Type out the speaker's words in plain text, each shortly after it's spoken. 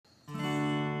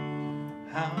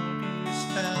How do you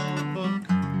spell book?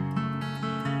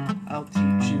 I'll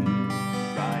teach you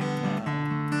right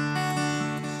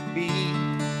now. B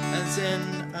as in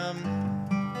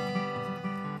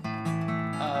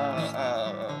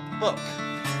book.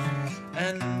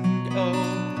 And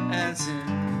O as in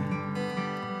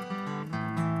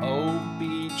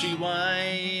OBGYN.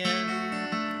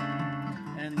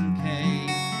 And K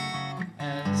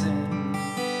as in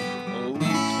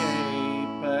okay,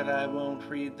 but I won't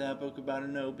read that book about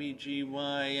an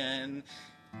OBGYN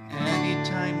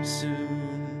anytime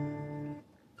soon.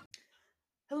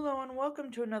 Hello and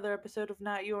welcome to another episode of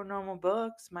Not Your Normal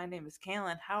Books. My name is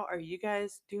Kaylin. How are you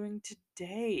guys doing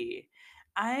today?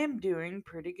 I am doing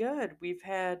pretty good. We've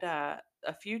had a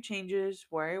few changes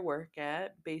where I work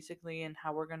at, basically, in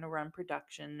how we're going to run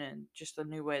production and just a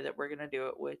new way that we're going to do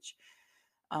it, which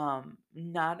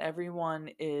not everyone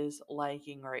is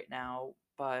liking right now,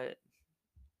 but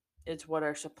it's what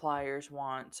our suppliers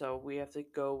want, so we have to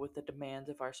go with the demands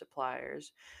of our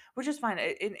suppliers, which is fine.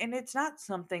 And it's not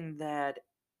something that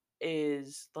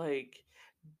is like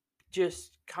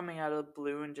just coming out of the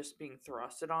blue and just being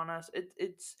thrusted on us.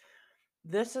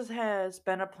 Has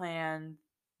been a plan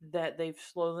that they've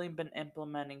slowly been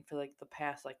implementing for like the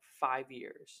past like 5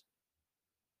 years.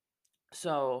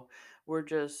 So we're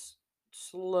just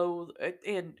slow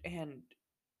and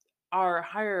our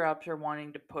higher ups are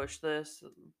wanting to push this,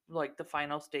 like the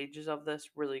final stages of this,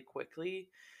 really quickly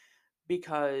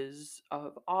because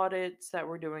of audits that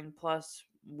we're doing. Plus,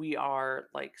 we are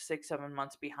like 6, 7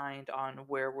 months behind on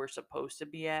where we're supposed to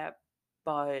be at.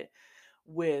 But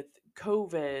with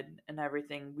COVID and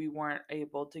everything, we weren't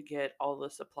able to get all the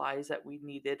supplies that we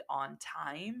needed on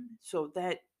time. So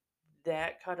that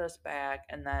cut us back.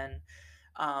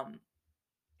 Um,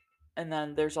 and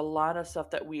then there's a lot of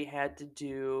stuff that we had to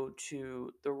do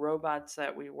to the robots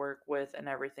that we work with and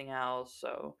everything else.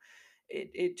 So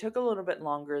it took a little bit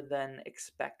longer than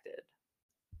expected.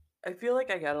 I feel like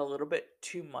I got a little bit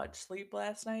too much sleep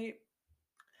last night.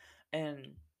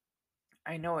 And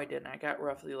I know I didn't. I got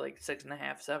roughly like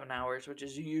 6.5, 7 hours, which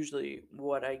is usually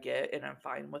what I get, and I'm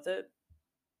fine with it.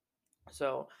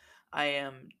 So I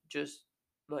am just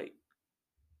like,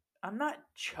 I'm not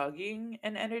chugging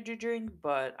an energy drink,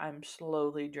 but I'm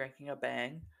slowly drinking a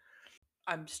bang.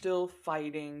 I'm still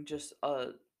fighting just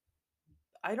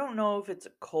I don't know if it's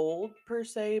a cold per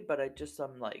se, but I just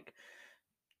some like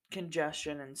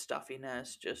congestion and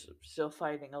stuffiness, just still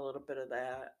fighting a little bit of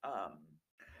that.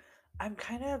 I'm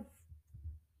kind of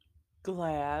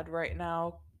glad right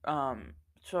now.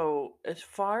 So as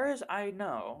far as I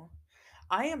know,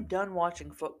 I am done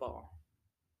watching football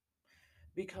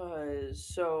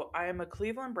because I am a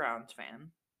Cleveland Browns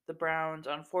fan. The Browns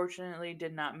unfortunately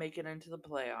did not make it into the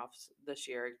playoffs this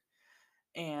year.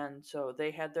 And so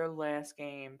they had their last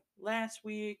game last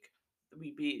week.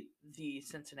 We beat the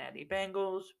Cincinnati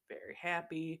Bengals. Very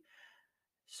happy.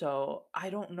 So I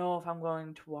don't know if I'm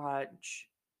going to watch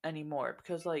anymore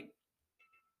because, like,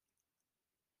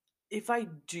 if I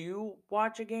do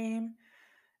watch a game,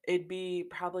 it'd be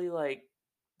probably like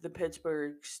the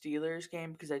Pittsburgh Steelers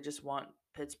game because I just want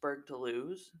Pittsburgh to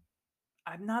lose.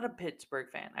 I'm not a Pittsburgh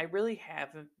fan. I really have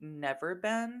never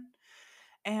been.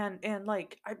 And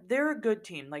like they're a good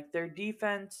team. Like their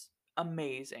defense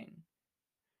amazing.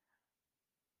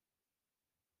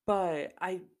 But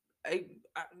I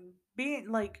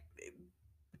being like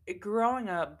growing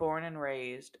up born and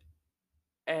raised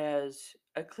as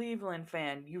a Cleveland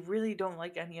fan, you really don't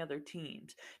like any other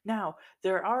teams. Now,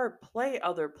 there are play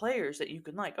other players that you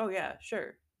can like. Oh yeah,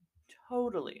 sure.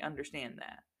 Totally understand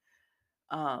that.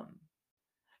 Um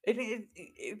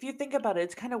if you think about it,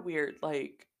 it's kind of weird.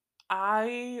 Like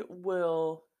I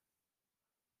will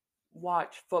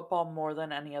watch football more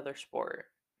than any other sport.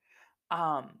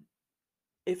 Um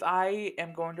if I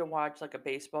am going to watch like a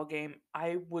baseball game,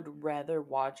 I would rather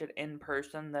watch it in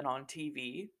person than on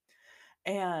TV.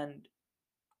 And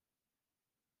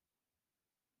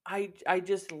I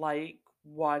just like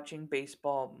watching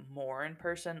baseball more in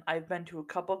person. I've been to a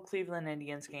couple Cleveland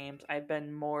Indians games. I've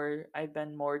been more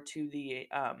to the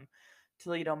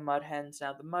Toledo Mud Hens.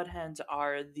 Now the Mud Hens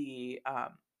are the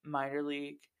minor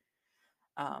league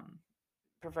um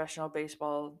professional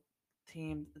baseball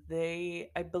team.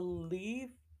 They I believe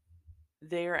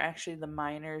they're actually the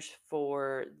minors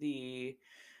for the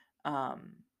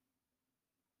um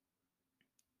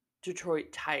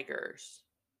Detroit Tigers.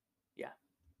 Yeah.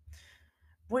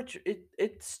 Which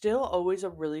it's still always a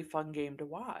really fun game to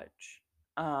watch.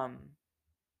 Um,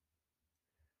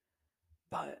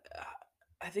 but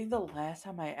I think the last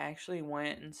time I actually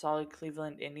went and saw a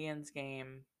Cleveland Indians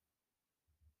game,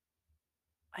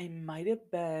 I might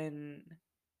have been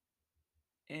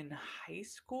in high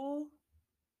school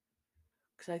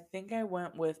because I think I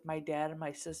went with my dad and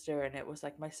my sister, and it was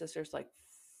like my sister's like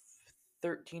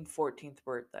 13th, 14th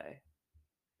birthday.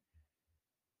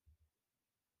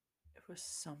 It was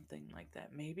something like that.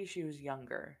 Maybe she was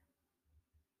younger.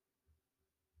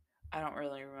 I don't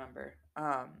really remember.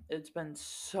 It's been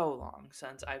so long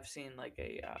since I've seen like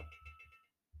a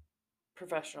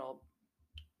professional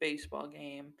baseball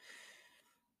game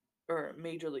or a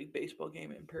major league baseball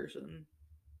game in person.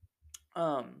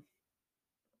 Um,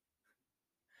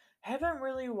 haven't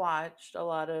really watched a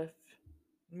lot of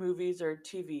movies or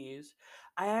TVs.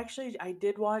 I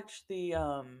did watch the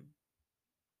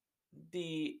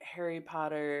Harry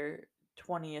Potter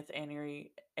 20th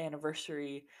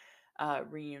anniversary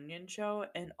reunion show,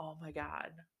 and oh my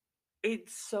god,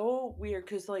 it's so weird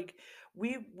because like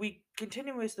we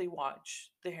continuously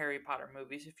watch the Harry Potter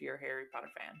movies. If you're a Harry Potter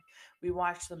fan, we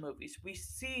watch the movies. We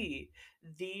see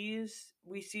these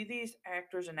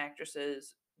actors and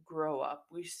actresses grow up.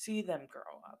 We see them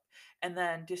grow up, and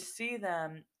then to see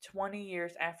them 20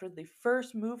 years after the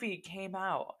first movie came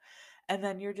out, and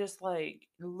then you're just like,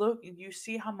 look, you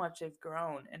see how much they've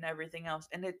grown and everything else,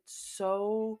 and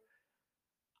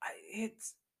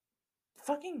it's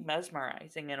fucking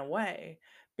mesmerizing in a way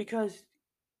because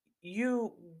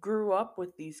you grew up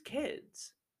with these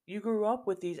kids. You grew up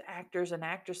with these actors and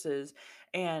actresses,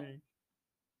 and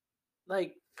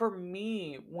like for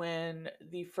me when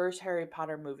the first Harry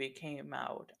Potter movie came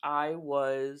out, I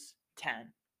was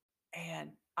 10.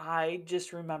 And I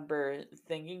just remember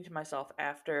thinking to myself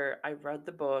after I read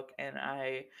the book and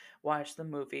I watched the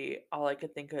movie, all I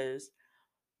could think is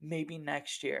maybe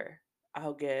next year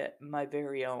I'll get my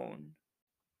very own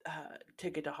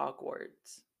ticket to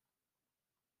Hogwarts,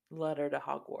 letter to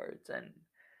Hogwarts. And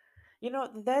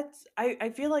I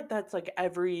feel like that's like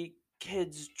every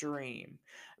kid's dream,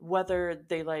 whether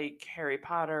they like Harry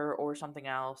Potter or something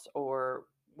else or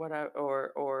whatever,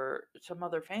 or some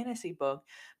other fantasy book,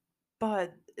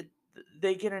 but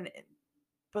they get an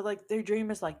but like their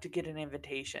dream is like to get an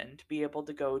invitation to be able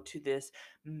to go to this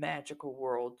magical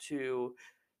world, to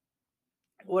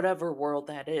whatever world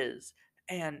that is,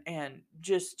 and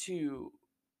just to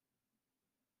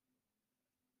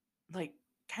like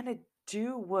kind of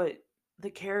do what the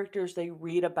characters they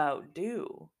read about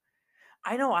do.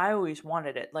 I know I always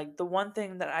wanted it. Like the one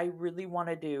thing that I really want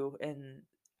to do, and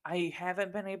I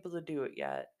haven't been able to do it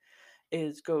yet,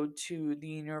 is go to the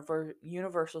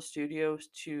Universal Studios,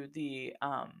 to the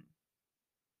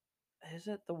is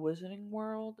it the Wizarding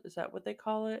World? Is that what they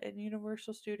call it in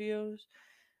Universal Studios?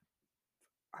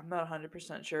 I'm not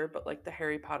 100% sure, but like the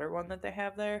Harry Potter one that they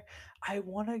have there, I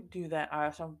want to do that. I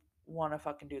also want to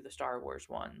fucking do the Star Wars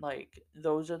one. Like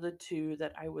those are the two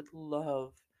that I would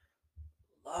love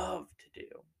to do.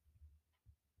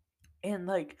 And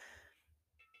like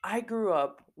I grew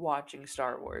up watching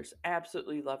Star Wars.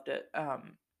 Absolutely loved it.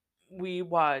 We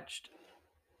watched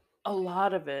a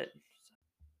lot of it.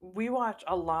 We watched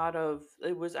a lot of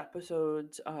it was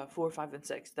episodes 4, 5, and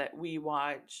 6 that we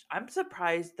watched. I'm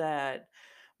surprised that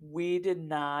we did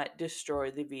not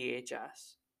destroy the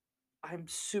VHS. I'm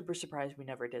super surprised we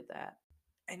never did that.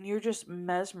 And you're just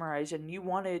mesmerized, and you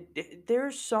wanted.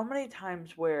 There's so many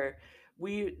times where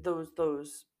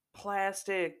those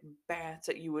plastic bats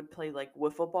that you would play like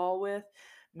wiffle ball with.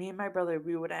 Me and my brother,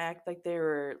 we would act like they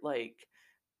were like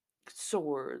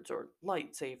swords or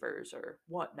lightsabers or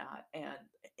whatnot,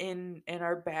 and in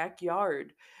our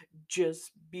backyard,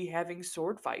 just be having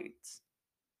sword fights.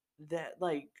 That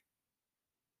like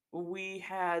we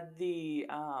had the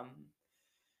oh,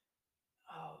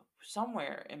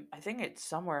 somewhere in, I think it's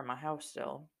somewhere in my house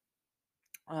still.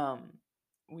 Um,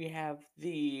 we have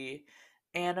the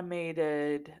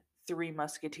animated Three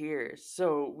Musketeers.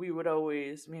 So we would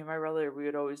always, me and my brother, we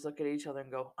would always look at each other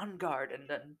and go, "On guard," and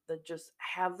then just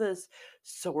have this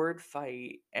sword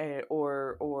fight,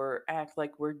 or act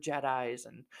like we're Jedi's,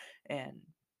 and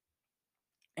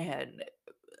and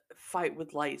fight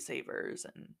with lightsabers,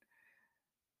 and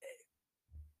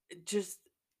just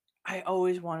I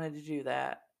always wanted to do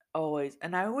that. Always.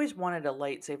 And I always wanted a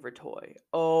lightsaber toy.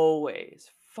 Always.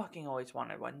 Fucking always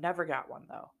wanted one. Never got one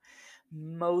though.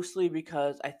 Mostly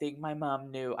because I think my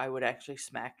mom knew I would actually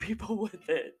smack people with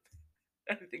it.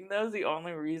 I think that was the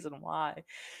only reason why.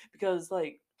 Because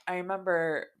like I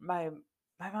remember my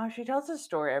mom, she tells a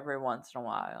story every once in a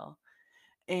while.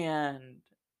 And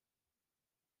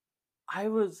I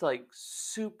was like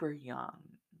super young.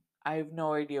 I have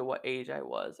no idea what age I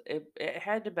was. It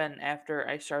had to been after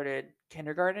I started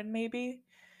kindergarten maybe.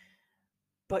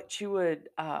 But she would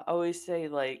always say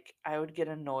like I would get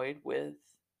annoyed with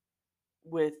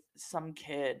with some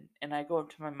kid, and I go up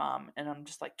to my mom and I'm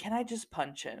just like, "Can I just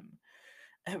punch him?"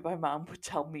 And my mom would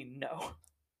tell me no.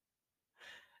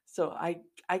 So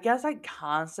I guess I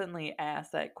constantly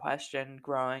asked that question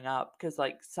growing up because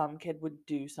like some kid would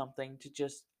do something to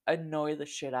just annoy the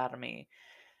shit out of me,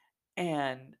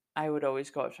 and I would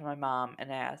always go up to my mom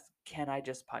and ask, "Can I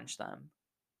just punch them?"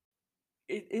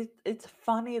 It's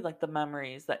funny, like, the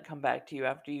memories that come back to you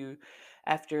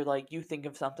after, like, you think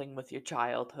of something with your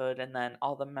childhood and then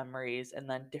all the memories and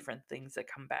then different things that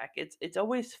come back. It's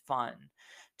always fun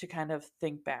to kind of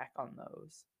think back on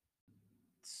those.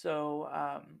 So,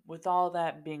 with all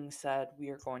that being said, we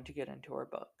are going to get into our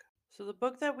book. So, the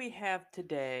book that we have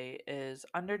today is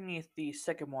Underneath the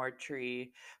Sycamore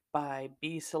Tree by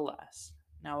B. Celeste.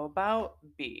 Now, about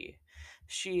B.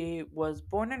 She was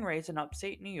born and raised in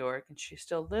upstate New York, and she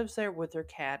still lives there with her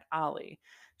cat, Ollie.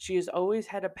 She has always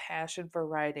had a passion for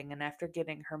writing, and after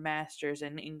getting her master's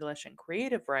in English and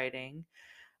creative writing,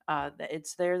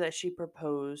 it's there that she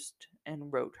proposed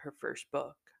and wrote her first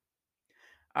book.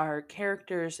 Our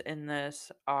characters in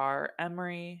this are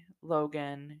Emery,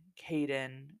 Logan,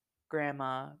 Caden,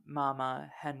 Grandma, Mama,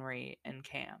 Henry, and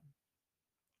Cam.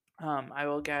 I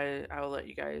will let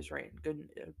you guys write good.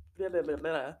 Blah, blah, blah,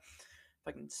 blah. If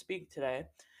I can speak today,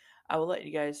 I will let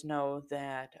you guys know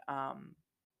that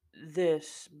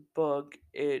this book,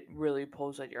 it really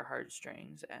pulls at your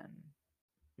heartstrings, and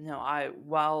I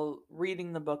while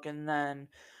reading the book and then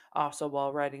also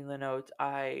while writing the notes,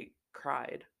 I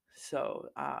cried. So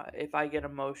if I get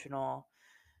emotional,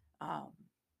 um,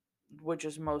 which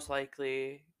is most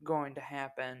likely going to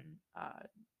happen,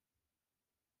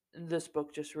 this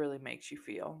book just really makes you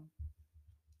feel.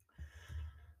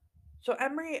 So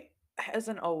Emery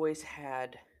hasn't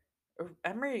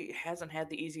had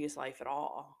the easiest life at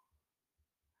all.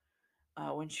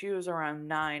 When she was around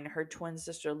 9, her twin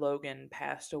sister Logan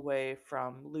passed away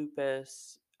from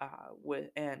lupus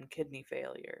and kidney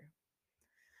failure.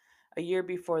 A year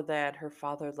before that, her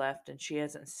father left, and she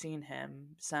hasn't seen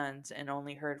him since and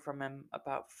only heard from him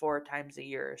about 4 times a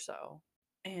year or so.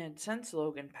 And since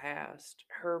Logan passed,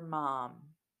 her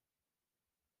mom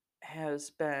has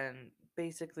been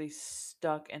basically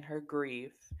stuck in her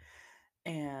grief.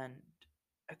 And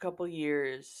a couple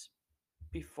years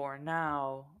before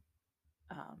now,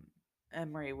 um,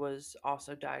 Emery was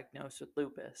also diagnosed with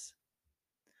lupus.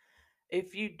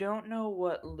 If you don't know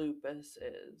what lupus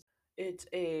is, it's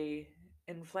a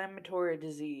inflammatory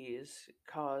disease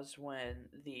caused when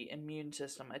the immune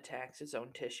system attacks its own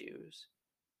tissues.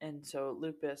 And so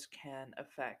lupus can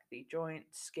affect the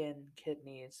joints, skin,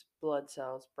 kidneys, blood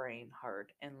cells, brain,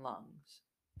 heart, and lungs.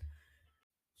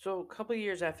 So a couple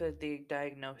years after the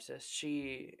diagnosis,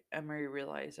 Emery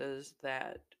realizes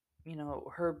that,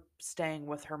 her staying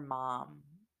with her mom,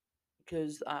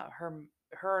 because her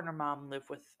and her mom live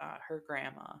with her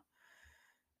grandma,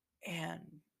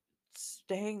 and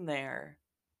staying there,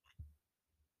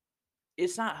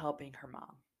 it's not helping her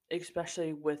mom,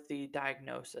 especially with the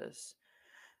diagnosis,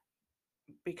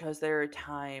 because there are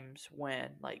times when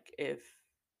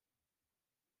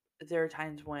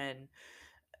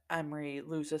Emery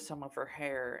loses some of her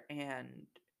hair, and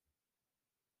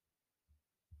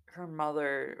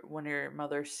when her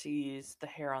mother sees the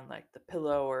hair on like the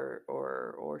pillow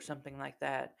or something like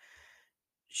that,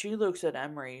 she looks at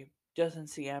Emery, doesn't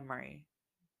see Emery,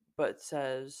 but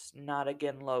says, "Not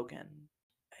again, Logan."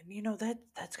 And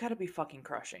that's got to be fucking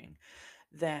crushing,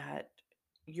 that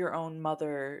your own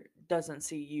mother doesn't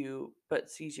see you but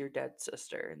sees your dead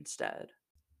sister instead.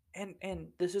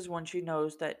 And this is when she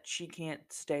knows that she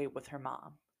can't stay with her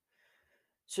mom.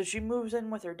 So she moves in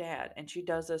with her dad, and she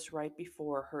does this right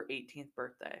before her 18th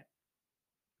birthday.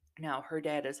 Now, her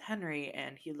dad is Henry,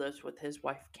 and he lives with his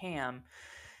wife Cam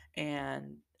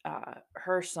and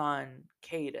her son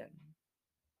Caden.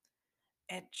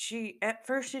 And at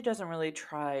first, she doesn't really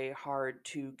try hard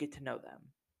to get to know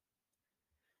them.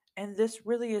 And this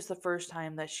really is the first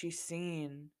time that she's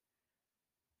seen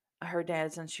her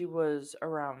dad since she was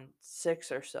around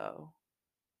 6 or so.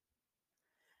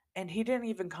 And he didn't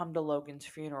even come to Logan's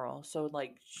funeral. So,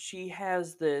 like, she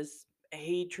has this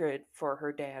hatred for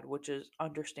her dad, which is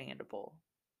understandable.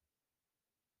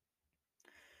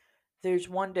 There's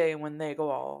one day when they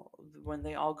all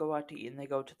go out to eat, and they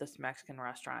go to this Mexican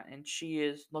restaurant, and she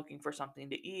is looking for something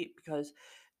to eat because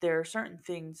there are certain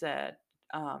things that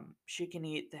she can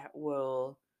eat that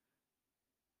will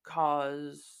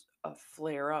cause a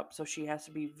flare up. So she has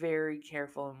to be very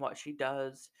careful in what she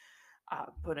does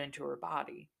put into her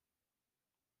body.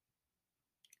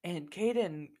 And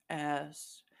Caden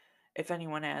asked if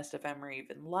anyone asked if Emery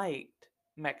even liked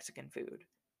Mexican food.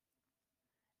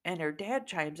 And her dad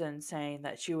chimes in saying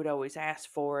that she would always ask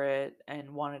for it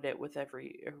and wanted it with or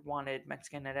wanted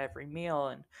Mexican at every meal.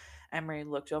 And Emery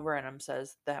looks over at him and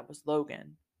says that was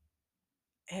Logan.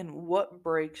 And what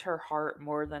breaks her heart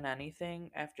more than anything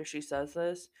after she says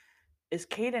this is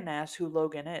Caden asks who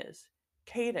Logan is.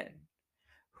 Caden,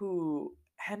 who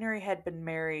Henry had been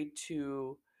married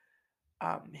to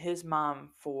his mom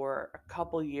for a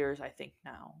couple years, I think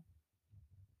now,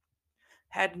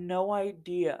 had no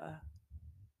idea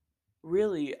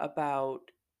really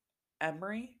about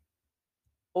Emery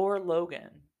or Logan.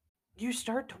 You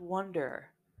start to wonder,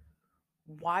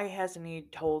 why hasn't he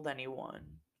told anyone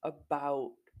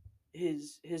about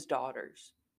his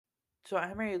daughters? So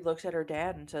Emery looks at her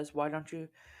dad and says, "Why don't you?"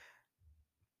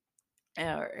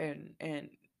 And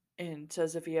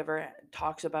says if he ever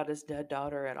talks about his dead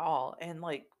daughter at all, and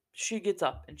like she gets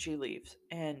up and she leaves,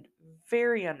 and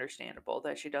very understandable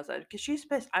that she does that because she's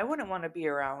pissed. I wouldn't want to be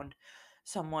around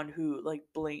someone who like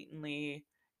blatantly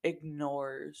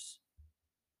ignores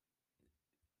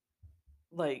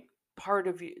like part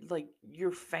of you, like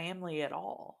your family at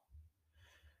all.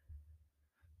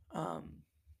 Um,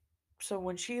 so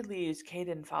when she leaves,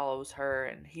 Caden follows her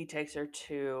and he takes her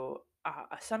to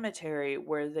a cemetery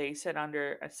where they sit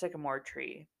under a sycamore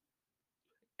tree.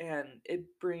 And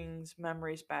it brings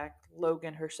memories back.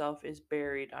 Logan herself is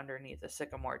buried underneath a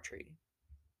sycamore tree.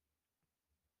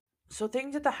 So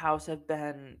things at the house have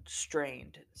been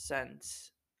strained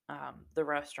since the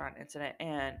restaurant incident,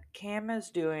 and Cam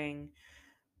is doing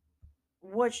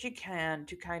what she can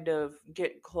to kind of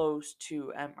get close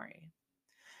to Emery.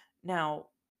 Now,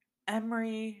 Cam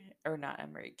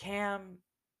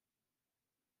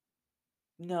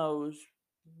knows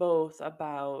both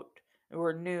about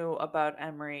or knew about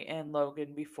Emery and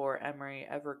Logan before Emery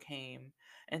ever came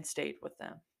and stayed with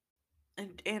them.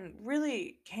 And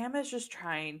really Cam is just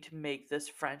trying to make this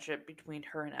friendship between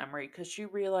her and Emery because she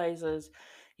realizes,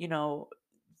 you know,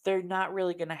 they're not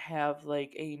really going to have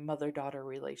like a mother-daughter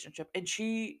relationship, and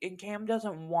Cam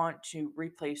doesn't want to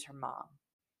replace her mom,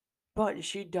 but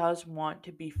she does want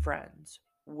to be friends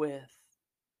with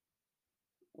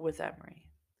Emery.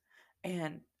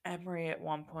 And Emery at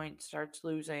one point starts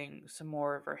losing some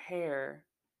more of her hair,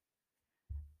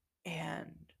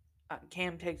 and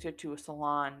Cam takes her to a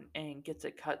salon and gets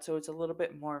it cut so it's a little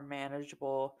bit more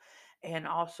manageable, and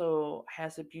also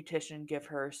has a beautician give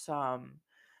her some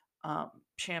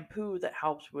shampoo that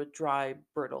helps with dry,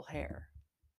 brittle hair.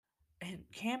 And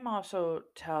Cam also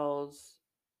tells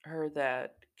her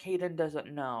that Kaden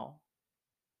doesn't know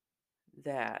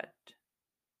that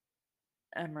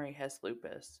Emery has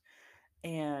lupus,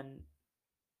 and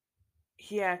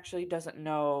he actually doesn't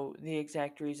know the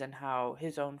exact reason how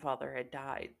his own father had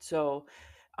died. So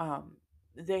um,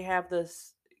 they have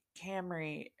this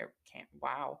Emery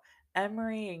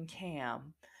and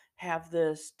Cam have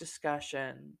this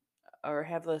discussion or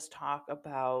have this talk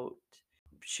about.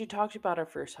 She talked about her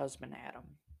first husband,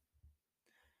 Adam,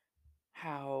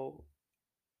 how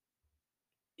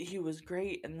he was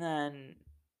great, and then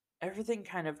everything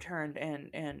kind of turned,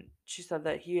 and she said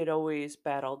that he had always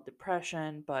battled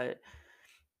depression, but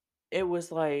it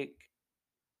was like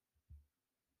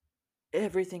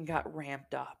everything got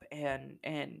ramped up, and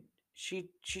she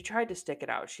tried to stick it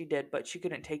out, she did, but she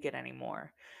couldn't take it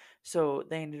anymore, so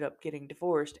they ended up getting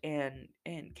divorced, and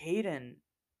Caden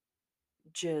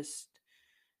just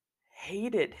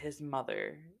hated his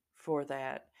mother for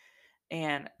that.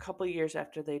 And a couple years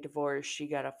after they divorced, she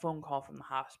got a phone call from the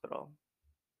hospital,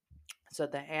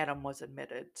 said that Adam was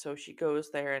admitted. So she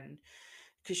goes there, and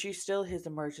because she's still his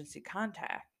emergency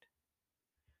contact,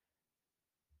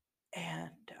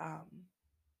 and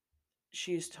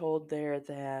she's told there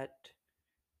that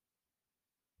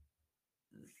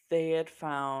they had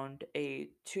found a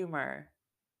tumor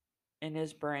in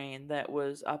his brain that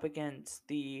was up against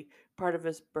the part of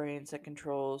his brain that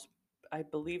controls, I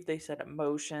believe they said,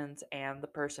 emotions and the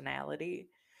personality.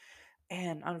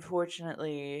 And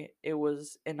unfortunately, it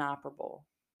was inoperable.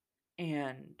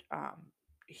 And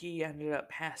he ended up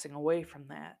passing away from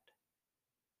that.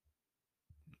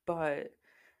 But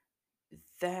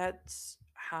that's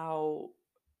how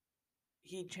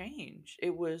he changed.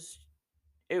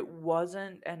 It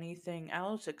wasn't anything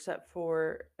else except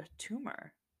for a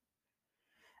tumor.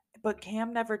 But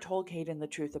Cam never told Caden the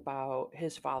truth about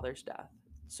his father's death.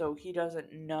 So he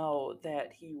doesn't know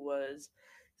that he was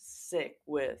sick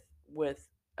with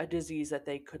a disease that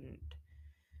they couldn't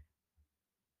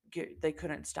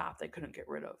stop, they couldn't get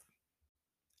rid of.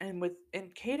 And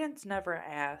Caden's never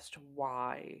asked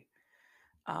why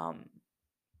um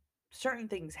certain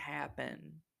things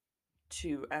happen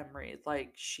to Emery.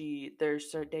 Like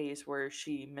there's certain days where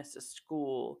she misses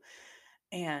school,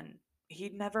 And he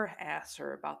never asks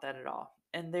her about that at all.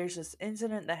 And there's this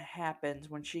incident that happens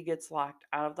when she gets locked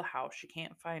out of the house. She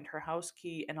can't find her house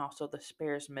key, and also the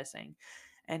spare's missing.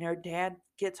 And her dad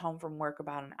gets home from work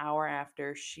about an hour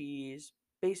after she's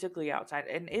basically outside.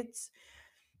 And it's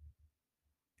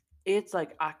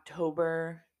like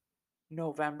October,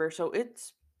 November, so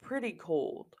it's pretty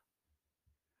cold.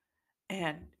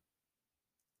 And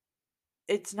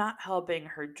it's not helping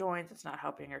her joints, it's not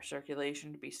helping her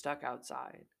circulation to be stuck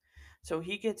outside. So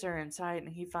he gets her inside and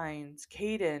he finds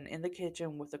Caden in the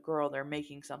kitchen with a girl. They're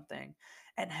making something.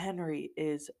 And Henry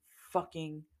is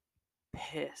fucking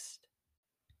pissed.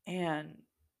 And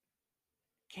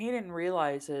Caden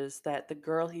realizes that the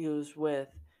girl he was with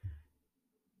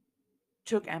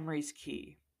took Emery's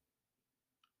key,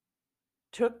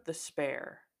 took the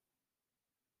spare,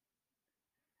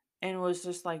 and was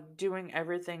just like doing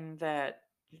everything that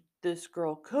this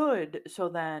girl could so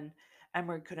then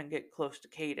Emery couldn't get close to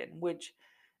Caden, which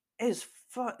is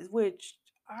which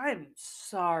I'm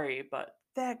sorry, but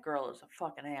that girl is a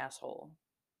fucking asshole.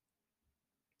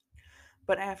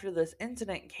 But after this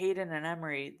incident, Caden and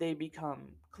Emery, they become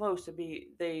close to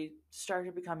they start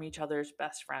to become each other's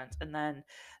best friends, and then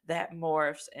that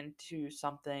morphs into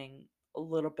something a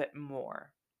little bit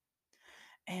more.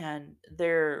 And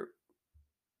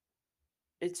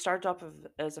it starts off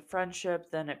as a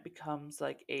friendship, then it becomes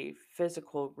like a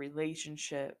physical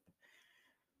relationship.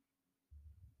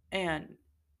 And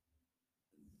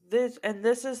this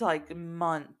is like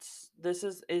months.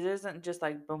 It isn't just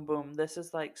like boom boom. This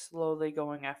is like slowly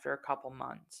going after a couple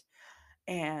months.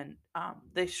 And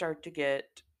they start to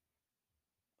get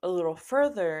a little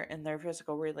further in their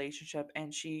physical relationship,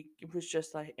 and she was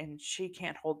just like, and she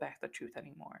can't hold back the truth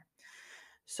anymore.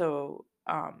 So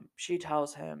she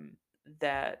tells him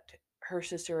that her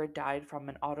sister had died from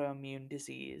an autoimmune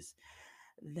disease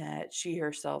that she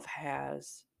herself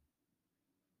has.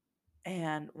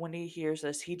 And when he hears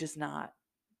this, he does not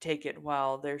take it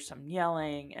well. There's some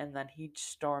yelling, and then he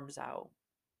storms out.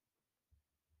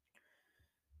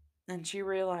 And she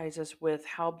realizes with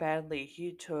how badly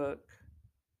he took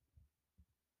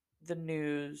the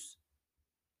news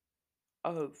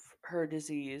of her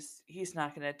disease, he's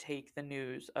not going to take the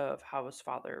news of how his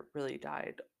father really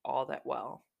died all that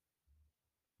well.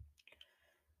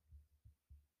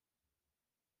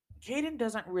 Caden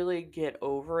doesn't really get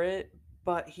over it,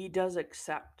 but he does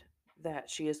accept that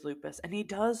she is lupus, and he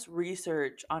does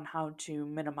research on how to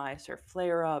minimize her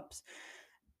flare ups,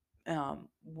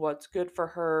 what's good for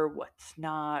her, what's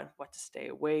not, what to stay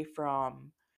away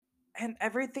from. And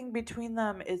everything between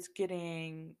them is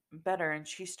getting better, and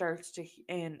she starts to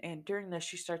and during this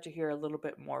she starts to hear a little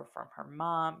bit more from her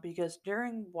mom, because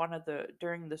during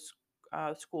the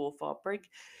school fall break,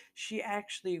 she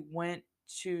actually went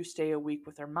to stay a week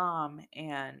with her mom.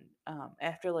 And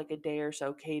after like a day or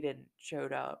so, Caden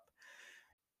showed up.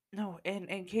 No, and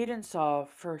Caden saw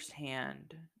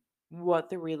firsthand what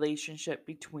the relationship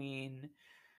between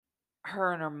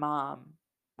her and her mom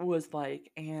was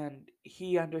like, and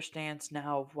he understands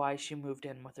now why she moved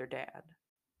in with her dad.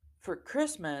 For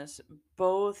Christmas,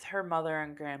 both her mother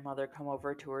and grandmother come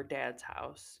over to her dad's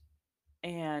house,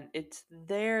 and it's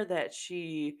there that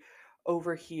she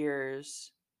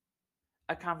overhears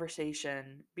a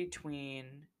conversation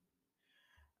between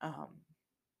um,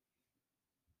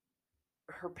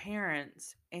 her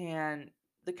parents. And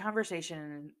the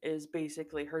conversation is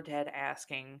basically her dad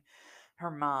asking her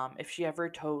mom if she ever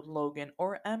told Logan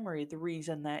or Emery the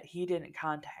reason that he didn't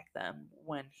contact them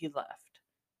when he left.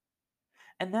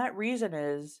 And that reason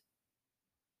is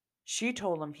she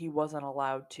told him he wasn't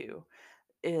allowed to.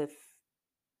 If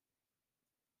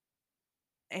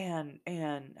and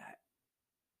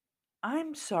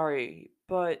I'm sorry,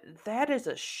 but that is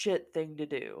a shit thing to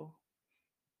do.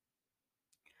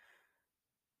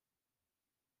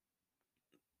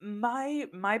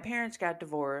 My parents got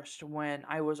divorced when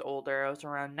I was older. I was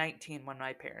around 19 when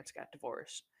my parents got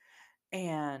divorced.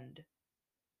 And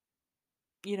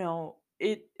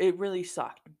it really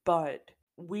sucked, but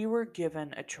we were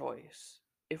given a choice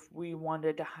if we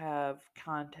wanted to have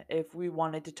contact, if we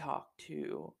wanted to talk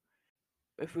to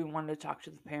the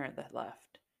parent that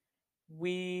left.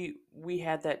 We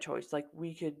had that choice. Like,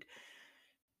 we could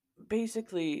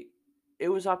basically, it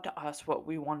was up to us what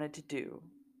we wanted to do.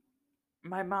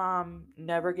 My mom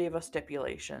never gave us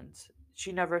stipulations.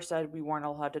 She never said we weren't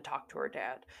allowed to talk to her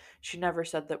dad. She never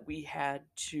said that we had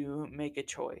to make a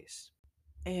choice.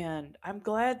 And I'm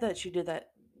glad that she did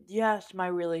that. Yes, my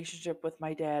relationship with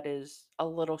my dad is a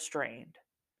little strained.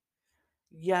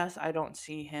 Yes, I don't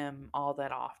see him all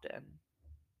that often.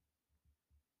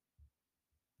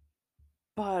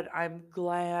 But I'm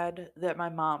glad that my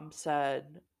mom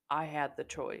said I had the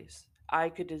choice. I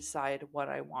could decide what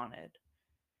I wanted.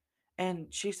 And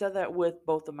she said that with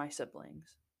both of my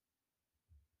siblings.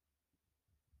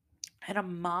 And a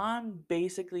mom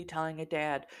basically telling a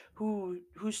dad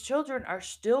whose children are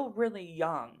still really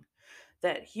young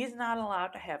that he's not allowed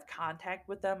to have contact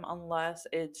with them unless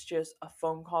it's just a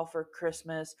phone call for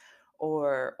Christmas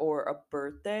or a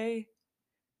birthday.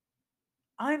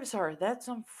 I'm sorry, that's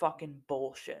some fucking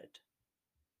bullshit.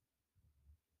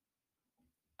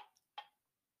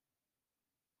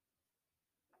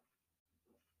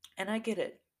 And I get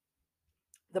it.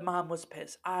 The mom was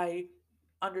pissed. I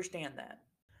understand that.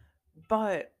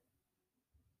 But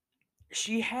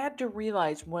she had to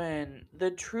realize when the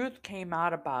truth came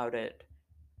out about it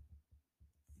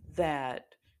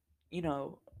that, you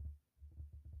know,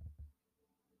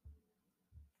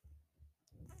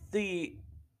 the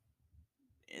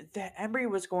that Emery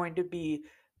was going to be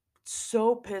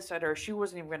so pissed at her she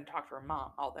wasn't even going to talk to her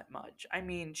mom all that much. I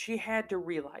mean, she had to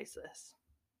realize this.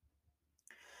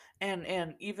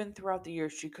 And even throughout the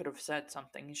years she could have said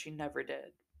something and she never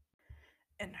did.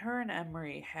 And her and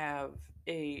Emery have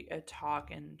a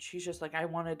talk and she's just like, I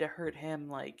wanted to hurt him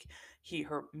like he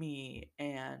hurt me.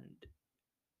 And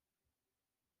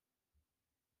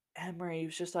Emery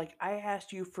was just like, I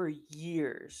asked you for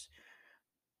years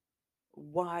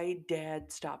why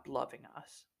dad stopped loving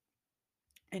us.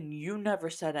 And you never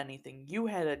said anything. You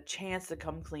had a chance to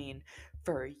come clean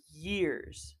for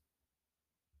years.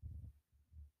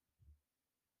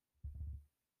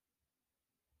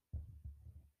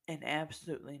 And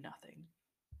absolutely nothing.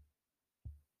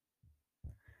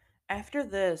 After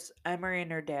this, Emery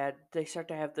and her dad, they start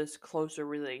to have this closer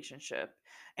relationship.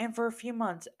 And for a few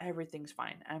months, everything's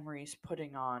fine. Emery's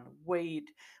putting on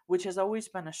weight, which has always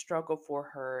been a struggle for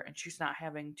her, and she's not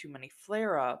having too many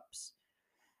flare ups.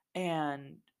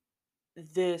 And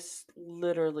this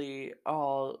literally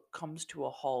all comes to a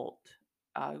halt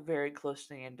very close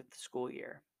to the end of the school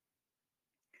year.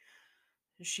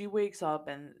 She wakes up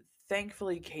and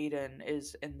thankfully Caden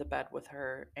is in the bed with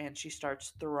her and she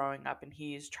starts throwing up and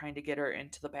he's trying to get her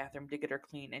into the bathroom to get her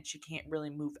clean and she can't really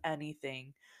move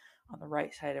anything on the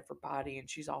right side of her body and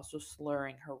she's also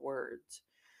slurring her words.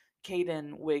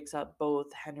 Caden wakes up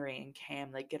both Henry and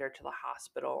Cam. They get her to the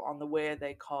hospital. On the way,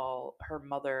 they call her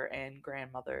mother and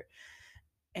grandmother,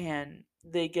 and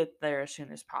they get there as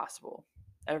soon as possible.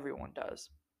 Everyone does.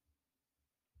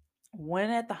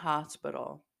 When at the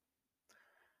hospital,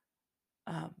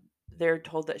 um, they're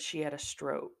told that she had a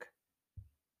stroke.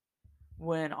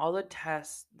 When all the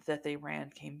tests that they ran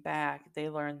came back, they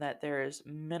learned that there is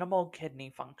minimal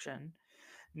kidney function,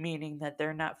 meaning that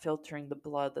they're not filtering the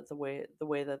blood the way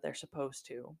that they're supposed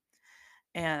to.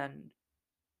 And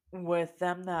with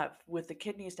the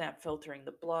kidneys not filtering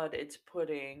the blood, it's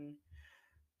putting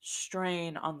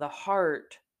strain on the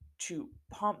heart to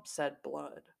pump said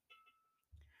blood.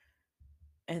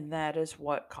 And that is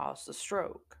what caused the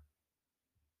stroke.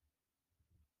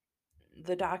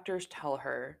 The doctors tell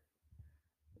her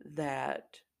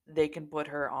that they can put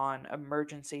her on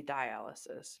emergency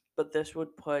dialysis, but this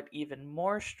would put even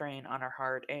more strain on her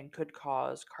heart and could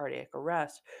cause cardiac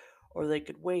arrest. Or they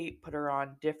could wait, put her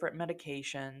on different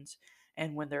medications,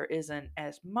 and when there isn't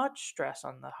as much stress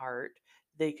on the heart,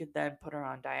 they could then put her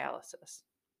on dialysis.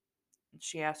 And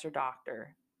she asked her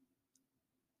doctor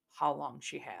how long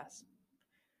she has.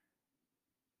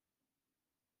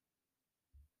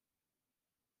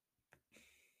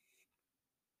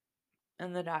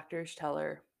 And the doctors tell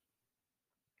her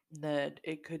that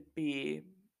it could be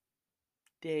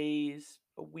days,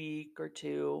 a week, or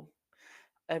two.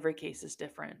 Every case is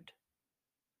different.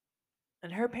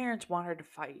 And her parents want her to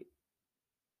fight.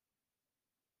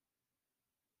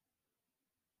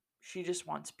 She just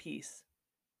wants peace.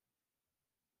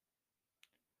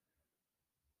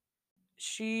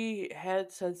 She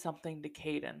had said something to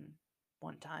Caden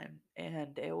one time,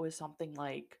 and it was something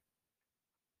like,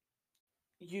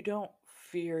 you don't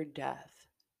fear death.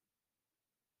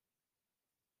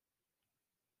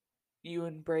 You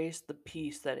embrace the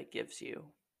peace that it gives you.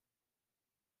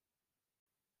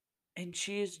 And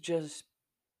she's just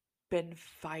been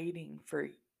fighting for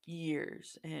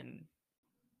years, and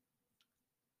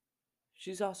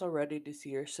she's also ready to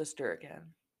see her sister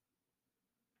again.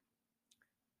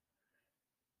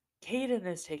 Caden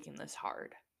is taking this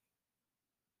hard,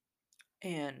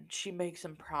 and she makes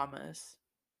him promise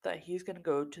that he's going to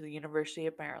go to the University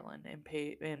of Maryland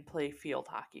and play field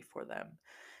hockey for them,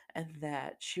 and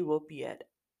that she will be at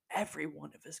every one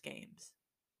of his games.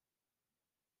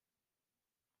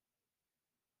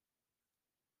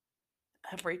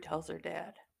 Emery tells her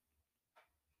dad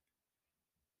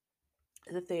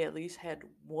that they at least had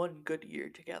one good year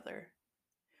together.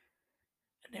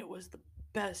 And it was the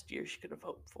best year she could have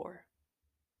hoped for,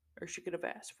 or she could have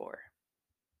asked for.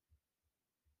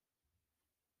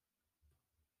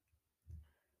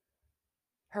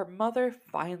 Her mother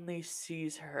finally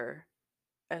sees her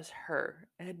as her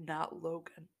and not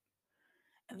Logan.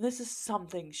 And this is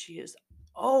something she has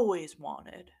always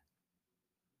wanted.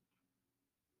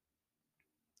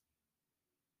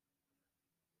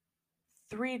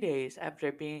 3 days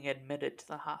after being admitted to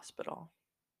the hospital,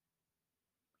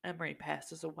 Emery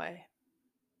passes away.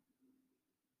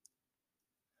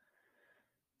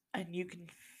 And you can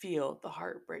feel the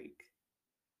heartbreak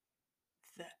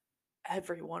that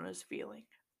everyone is feeling.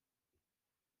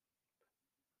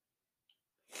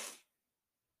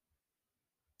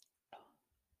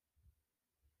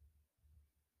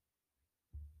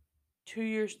 Two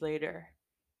years later,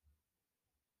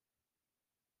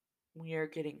 we are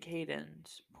getting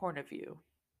Caden's point of view.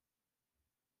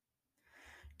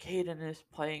 Caden is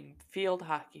playing field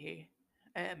hockey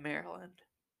at Maryland.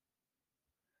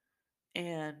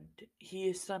 And he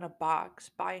is sent a box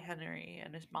by Henry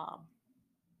and his mom.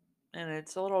 And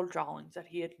it's little drawings that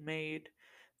he had made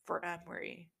for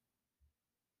Emery,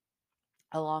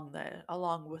 along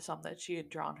with some that she had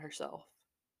drawn herself.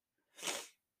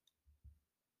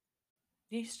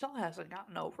 He still hasn't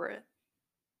gotten over it.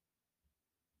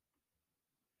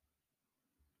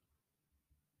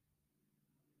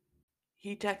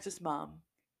 He texts his mom,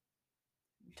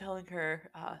 telling her,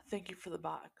 "Thank you for the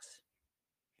box."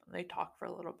 They talk for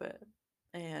a little bit,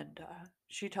 and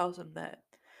she tells him that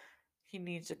he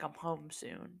needs to come home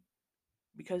soon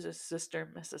because his sister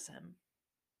misses him.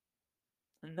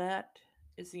 And that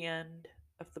is the end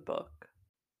of the book.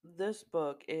 This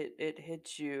book, it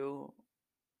hits you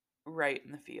right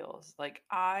in the feels. Like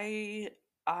I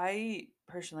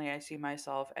personally, I see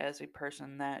myself as a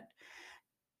person that,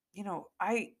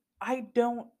 I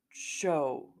don't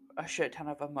show a shit ton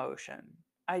of emotion.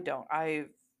 I don't. I've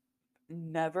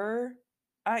never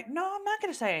I no, I'm not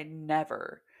going to say I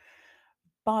never,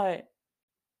 but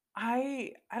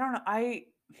I don't know.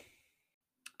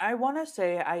 I want to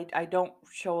say I don't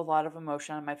show a lot of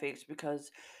emotion on my face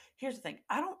because here's the thing.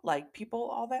 I don't like people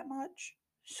all that much.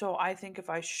 So I think if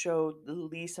I show the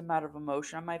least amount of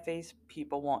emotion on my face,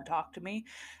 people won't talk to me.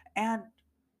 And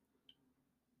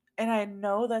I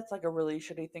know that's like a really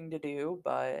shitty thing to do,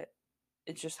 but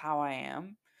it's just how I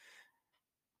am.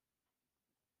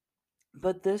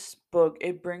 But this book,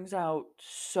 it brings out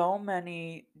so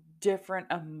many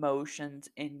different emotions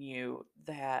in you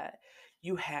that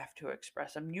you have to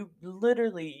express them. You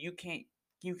literally, you can't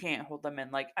hold them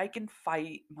in. Like, I can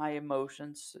fight my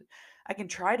emotions. I can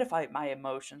try to fight my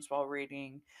emotions while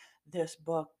reading this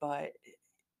book, but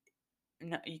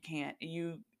no, you can't.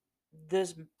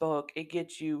 This book, it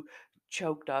gets you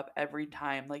choked up every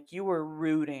time. Like, you were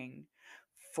rooting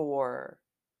for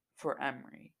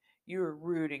Emery. You were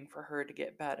rooting for her to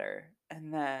get better,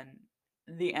 and then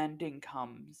the ending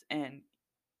comes, and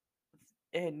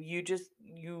you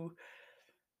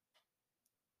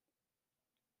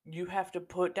have to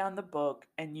put down the book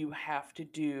and you have to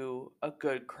do a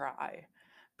good cry,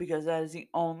 because that is the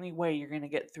only way you're going to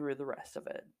get through the rest of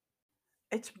it.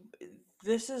 It's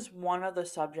this is one of the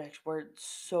subjects where it's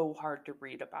so hard to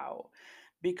read about,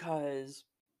 because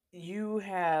you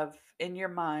have in your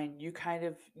mind, you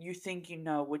think you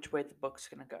know which way the book's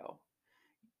going to go.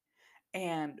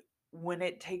 And when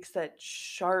it takes that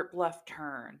sharp left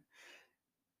turn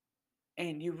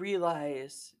and you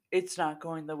realize it's not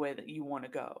going the way that you want to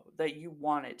go, that you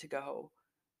want it to go,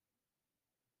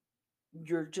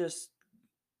 you're just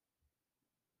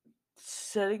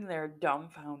sitting there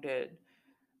dumbfounded,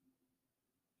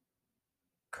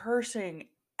 cursing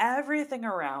everything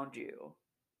around you.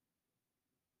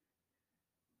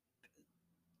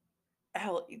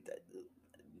 Hell,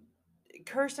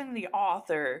 cursing the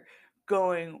author,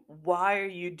 going, "Why are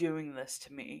you doing this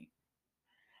to me?"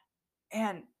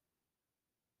 And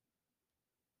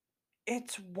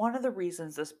it's one of the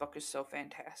reasons this book is so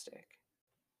fantastic.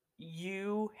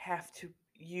 You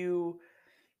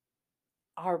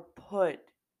are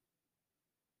put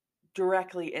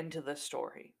directly into the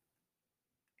story.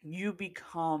 You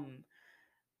become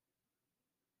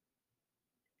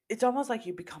It's almost like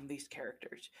you become these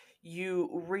characters. You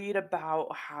read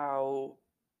about how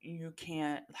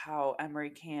Emery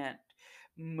can't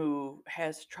move,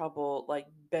 has trouble like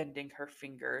bending her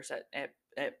fingers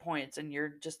at points, and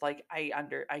you're just like,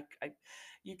 I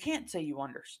you can't say you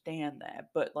understand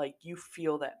that, but like you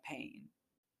feel that pain.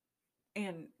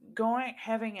 And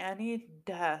having any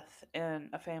death in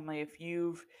a family, if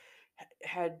you've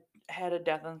had had a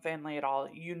death in the family at all,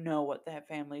 you know what that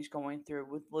family's going through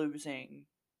with losing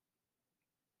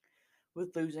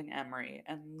Emery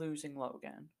and losing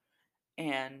Logan.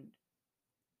 And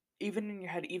even in your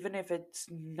head, even if it's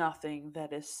nothing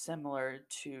that is similar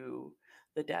to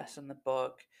the deaths in the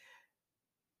book,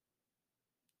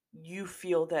 you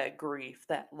feel that grief,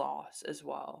 that loss as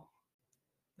well.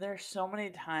 There's so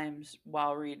many times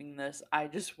while reading this, I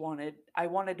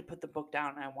wanted to put the book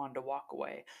down and I wanted to walk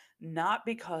away. Not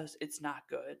because it's not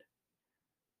good,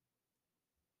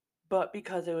 but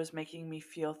because it was making me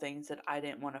feel things that I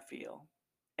didn't want to feel.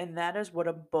 And that is what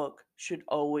a book should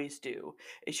always do.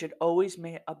 It should always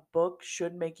make a book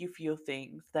should make you feel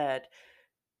things that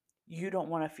you don't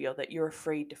want to feel, that you're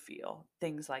afraid to feel,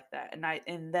 things like that.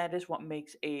 And that is what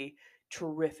makes a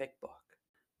terrific book.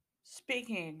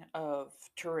 Speaking of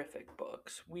terrific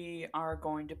books, we are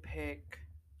going to pick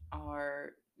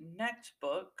our next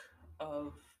book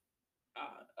of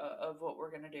of what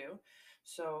we're gonna do.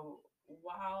 So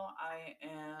while I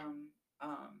am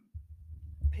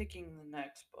picking the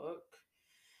next book,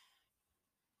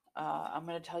 I'm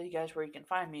going to tell you guys where you can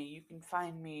find me. You can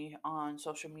find me on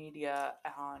social media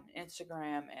on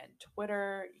Instagram and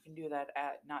Twitter. You can do that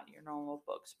at Not Your Normal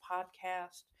Books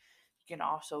Podcast. You can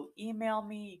also email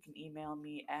me. You can email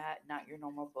me at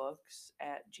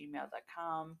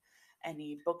notyournormalbooks@gmail.com.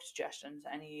 Any book suggestions,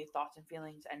 any thoughts and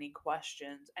feelings, any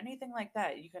questions, anything like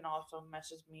that. You can also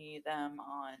message me them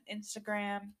on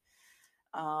Instagram.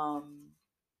 Um,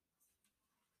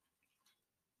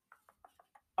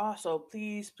 Also,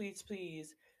 please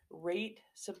rate,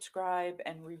 subscribe,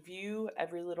 and review.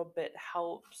 Every little bit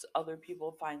helps other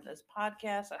people find this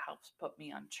podcast. It helps put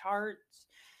me on charts.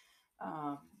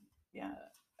 Um, yeah,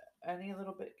 any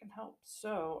little bit can help.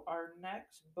 So, our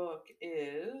next book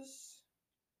is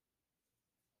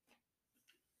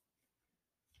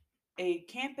A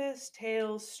Campus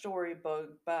Tales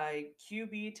Storybook by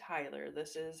QB Tyler.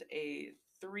 This is a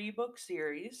 3-book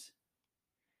series.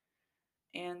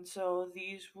 And so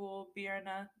these will be our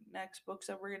next books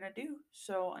that we're going to do.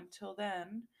 So until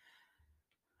then,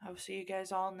 I'll see you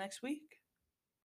guys all next week.